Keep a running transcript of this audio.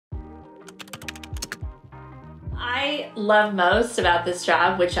I love most about this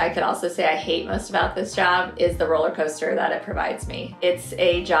job, which I could also say I hate most about this job, is the roller coaster that it provides me. It's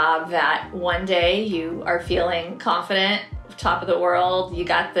a job that one day you are feeling confident, top of the world, you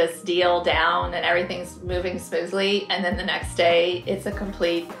got this deal down and everything's moving smoothly, and then the next day it's a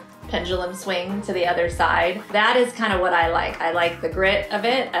complete pendulum swing to the other side. That is kind of what I like. I like the grit of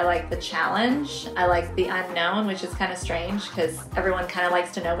it. I like the challenge. I like the unknown, which is kind of strange because everyone kind of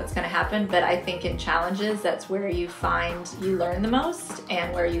likes to know what's going to happen. But I think in challenges, that's where you learn the most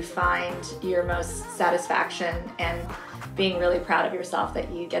and where you find your most satisfaction and being really proud of yourself that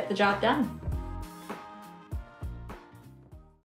you get the job done.